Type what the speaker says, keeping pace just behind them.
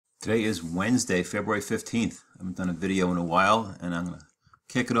Today is Wednesday, February 15th. I haven't done a video in a while, and I'm going to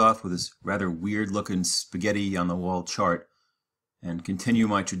kick it off with this rather weird-looking spaghetti on the wall chart and continue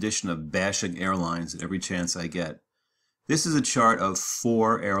my tradition of bashing airlines at every chance I get. This is a chart of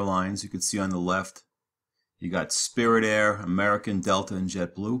 4 airlines you can see on the left. You got Spirit Air, American, Delta, and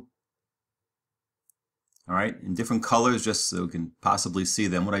JetBlue. All right, in different colors just so you can possibly see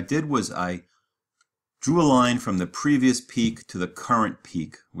them. What I did was I drew a line from the previous peak to the current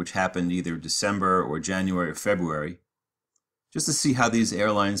peak, which happened either December or January or February, just to see how these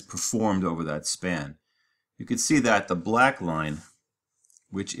airlines performed over that span. You can see that the black line,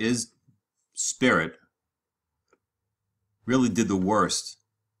 which is Spirit, really did the worst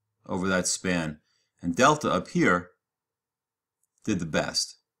over that span, and Delta up here did the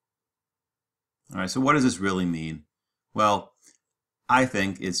best. All right, so what does this really mean? Well, I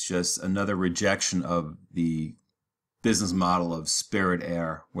think it's just another rejection of the business model of Spirit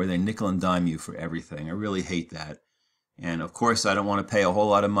Air, where they nickel and dime you for everything. I really hate that. And of course, I don't want to pay a whole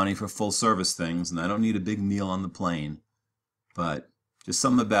lot of money for full service things, and I don't need a big meal on the plane. But just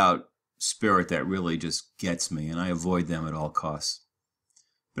something about Spirit that really just gets me, and I avoid them at all costs.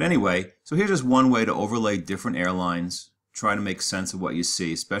 But anyway, so here's just one way to overlay different airlines, try to make sense of what you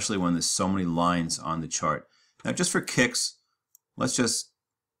see, especially when there's so many lines on the chart. Now, just for kicks, let's just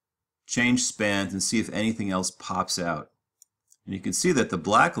change spans and see if anything else pops out. And you can see that the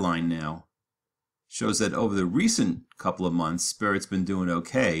black line now shows that over the recent couple of months, Spirit's been doing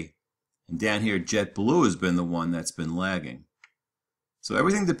okay. And down here, JetBlue has been the one that's been lagging. So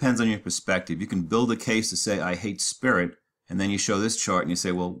everything depends on your perspective. You can build a case to say, I hate Spirit, and then you show this chart and you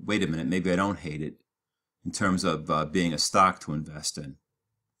say, well, wait a minute, maybe I don't hate it in terms of being a stock to invest in.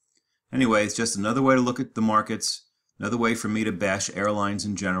 Anyway, it's just another way to look at the markets. Another way for me to bash airlines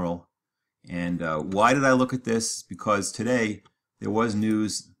in general. And why did I look at this? Because today there was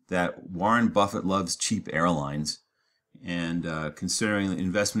news that Warren Buffett loves cheap airlines. And considering the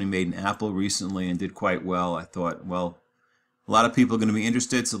investment he made in Apple recently and did quite well, I thought, well, a lot of people are going to be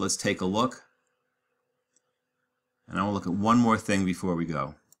interested, so let's take a look. And I want to look at one more thing before we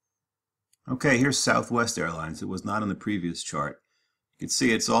go. Okay, here's Southwest Airlines. It was not on the previous chart. You can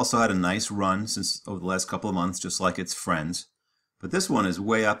see it's also had a nice run since over the last couple of months, just like its friends. But this one is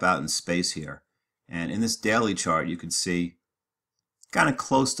way up out in space here. And in this daily chart, you can see kind of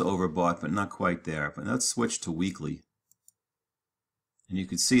close to overbought, but not quite there. But let's switch to weekly. And you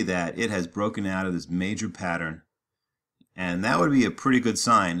can see that it has broken out of this major pattern. And that would be a pretty good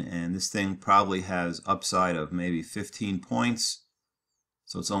sign. And this thing probably has upside of maybe 15 points.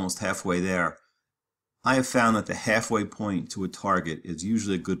 So it's almost halfway there. I have found that the halfway point to a target is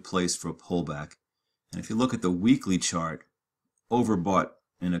usually a good place for a pullback. And if you look at the weekly chart, overbought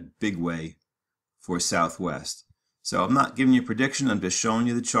in a big way for Southwest. So I'm not giving you a prediction, I'm just showing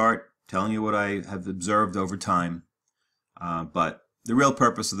you the chart, telling you what I have observed over time. But the real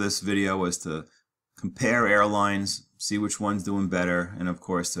purpose of this video was to compare airlines, see which one's doing better, and of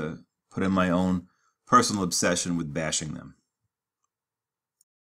course to put in my own personal obsession with bashing them.